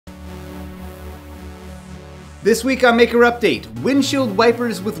This week on Maker Update, windshield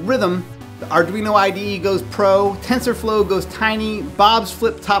wipers with rhythm, the Arduino IDE goes pro, TensorFlow goes tiny, Bob's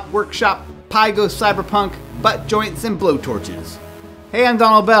flip-top workshop, Pi goes cyberpunk, butt joints and blowtorches. Hey, I'm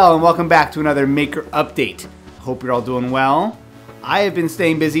Donald Bell and welcome back to another Maker Update. Hope you're all doing well. I have been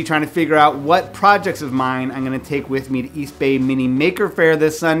staying busy trying to figure out what projects of mine I'm going to take with me to East Bay Mini Maker Faire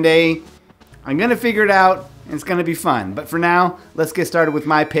this Sunday. I'm going to figure it out and it's going to be fun. But for now, let's get started with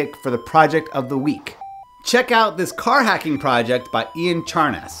my pick for the project of the week. Check out this car hacking project by Ian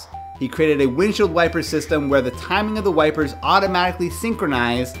Charnas. He created a windshield wiper system where the timing of the wipers automatically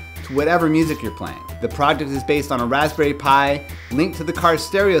synchronize to whatever music you're playing. The project is based on a Raspberry Pi linked to the car's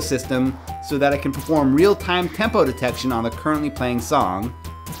stereo system so that it can perform real-time tempo detection on the currently playing song.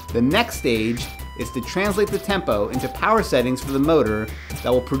 The next stage is to translate the tempo into power settings for the motor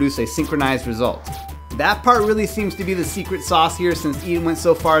that will produce a synchronized result. That part really seems to be the secret sauce here, since Ian went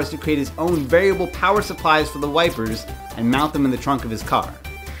so far as to create his own variable power supplies for the wipers and mount them in the trunk of his car.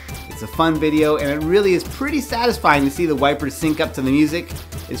 It's a fun video and it really is pretty satisfying to see the wipers sync up to the music.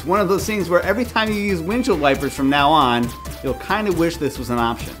 It's one of those things where every time you use windshield wipers from now on, you'll kind of wish this was an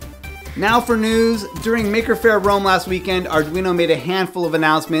option. Now for news. During Maker Faire Rome last weekend, Arduino made a handful of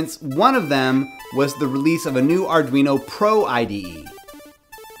announcements. One of them was the release of a new Arduino Pro IDE.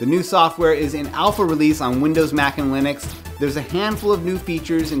 The new software is in alpha release on Windows, Mac, and Linux. There's a handful of new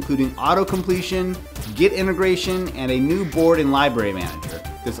features, including auto-completion, Git integration, and a new board and library manager.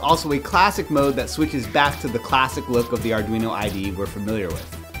 There's also a classic mode that switches back to the classic look of the Arduino IDE we're familiar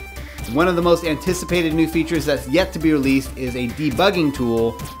with. One of the most anticipated new features that's yet to be released is a debugging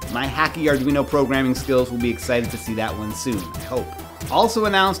tool. My hacky Arduino programming skills will be excited to see that one soon, I hope. Also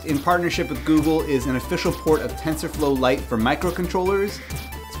announced in partnership with Google is an official port of TensorFlow Lite for microcontrollers.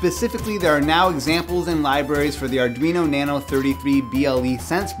 Specifically, there are now examples and libraries for the Arduino Nano 33 BLE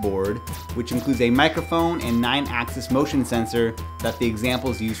Sense board, which includes a microphone and 9-axis motion sensor that the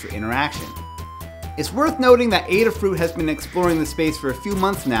examples use for interaction. It's worth noting that Adafruit has been exploring the space for a few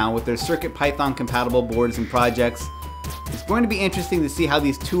months now with their CircuitPython compatible boards and projects. It's going to be interesting to see how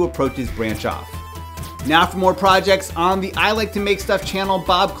these two approaches branch off. Now for more projects. On the I Like to Make Stuff channel,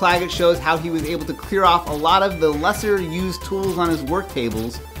 Bob Claggett shows how he was able to clear off a lot of the lesser used tools on his work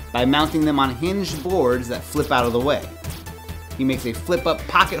tables by mounting them on hinged boards that flip out of the way. He makes a flip-up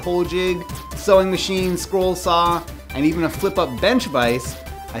pocket hole jig, sewing machine, scroll saw, and even a flip-up bench vise.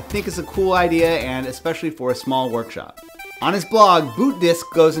 I think it's a cool idea, and especially for a small workshop. On his blog, Bootdsc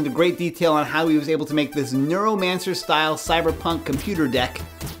goes into great detail on how he was able to make this Neuromancer-style cyberpunk computer deck.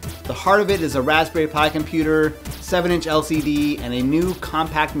 The heart of it is a Raspberry Pi computer, 7-inch LCD, and a new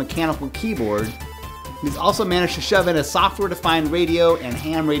compact mechanical keyboard. He's also managed to shove in a software-defined radio and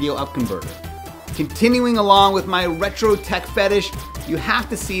ham radio up converter. Continuing along with my retro tech fetish, you have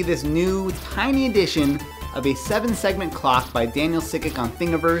to see this new tiny edition of a 7-segment clock by Daniel Cikic on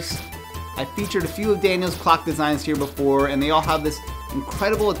Thingiverse. I've featured a few of Daniel's clock designs here before, and they all have this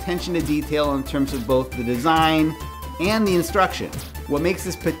incredible attention to detail in terms of both the design and the instruction. What makes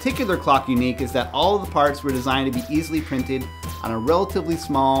this particular clock unique is that all of the parts were designed to be easily printed on a relatively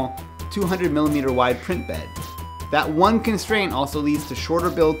small 200mm wide print bed. That one constraint also leads to shorter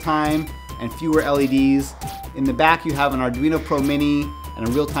build time and fewer LEDs. In the back you have an Arduino Pro Mini and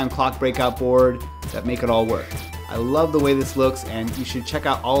a real-time clock breakout board that make it all work. I love the way this looks, and you should check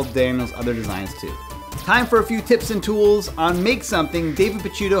out all of Daniel's other designs too. Time for a few tips and tools. On Make Something, David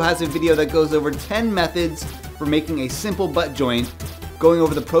Picciuto has a video that goes over 10 methods for making a simple butt joint, going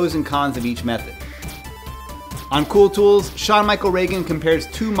over the pros and cons of each method. On Cool Tools, Sean Michael Reagan compares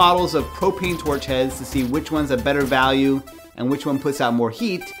two models of propane torch heads to see which one's a better value and which one puts out more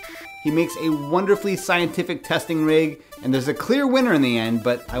heat. He makes a wonderfully scientific testing rig, and there's a clear winner in the end,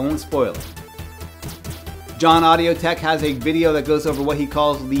 but I won't spoil it. JohnAudioTech has a video that goes over what he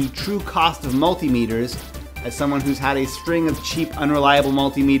calls the true cost of multimeters. As someone who's had a string of cheap, unreliable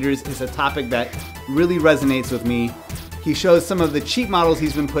multimeters, it's a topic that really resonates with me. He shows some of the cheap models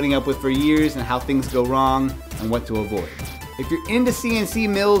he's been putting up with for years and how things go wrong and what to avoid. If you're into CNC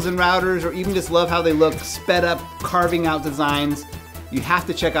mills and routers, or even just love how they look sped up, carving out designs, you have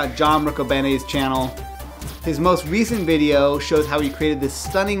to check out John Riccobene's channel. His most recent video shows how he created this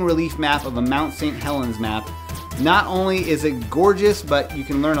stunning relief map of a Mount St. Helens map. Not only is it gorgeous, but you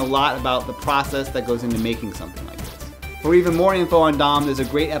can learn a lot about the process that goes into making something like this. For even more info on Dom, there's a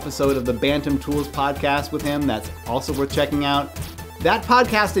great episode of the Bantam Tools podcast with him that's also worth checking out. That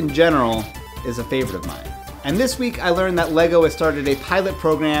podcast in general is a favorite of mine. And this week I learned that LEGO has started a pilot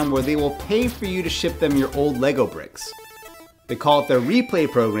program where they will pay for you to ship them your old LEGO bricks. They call it their Replay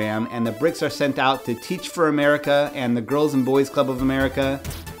program, and the bricks are sent out to Teach for America and the Girls and Boys Club of America.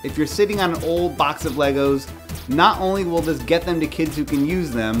 If you're sitting on an old box of Legos, Not only will this get them to kids who can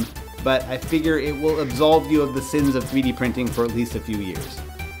use them, but I figure it will absolve you of the sins of 3D printing for at least a few years.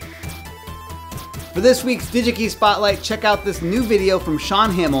 For this week's Digikey Spotlight, check out this new video from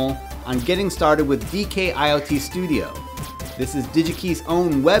Sean Himmel on getting started with DK IoT Studio. This is Digikey's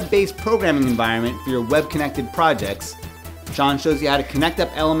own web-based programming environment for your web-connected projects. Sean shows you how to connect up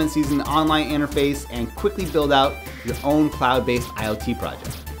elements using the online interface and quickly build out your own cloud-based IoT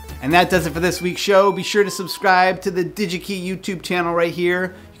project. And that does it for this week's show. Be sure to subscribe to the Digikey YouTube channel right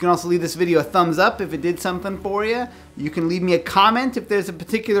here. You can also leave this video a thumbs up if it did something for you. You can leave me a comment if there's a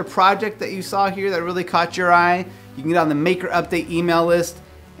particular project that you saw here that really caught your eye. You can get on the Maker Update email list.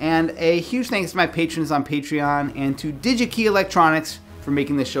 And a huge thanks to my patrons on Patreon and to Digikey Electronics for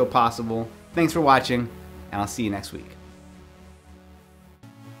making this show possible. Thanks for watching, and I'll see you next week.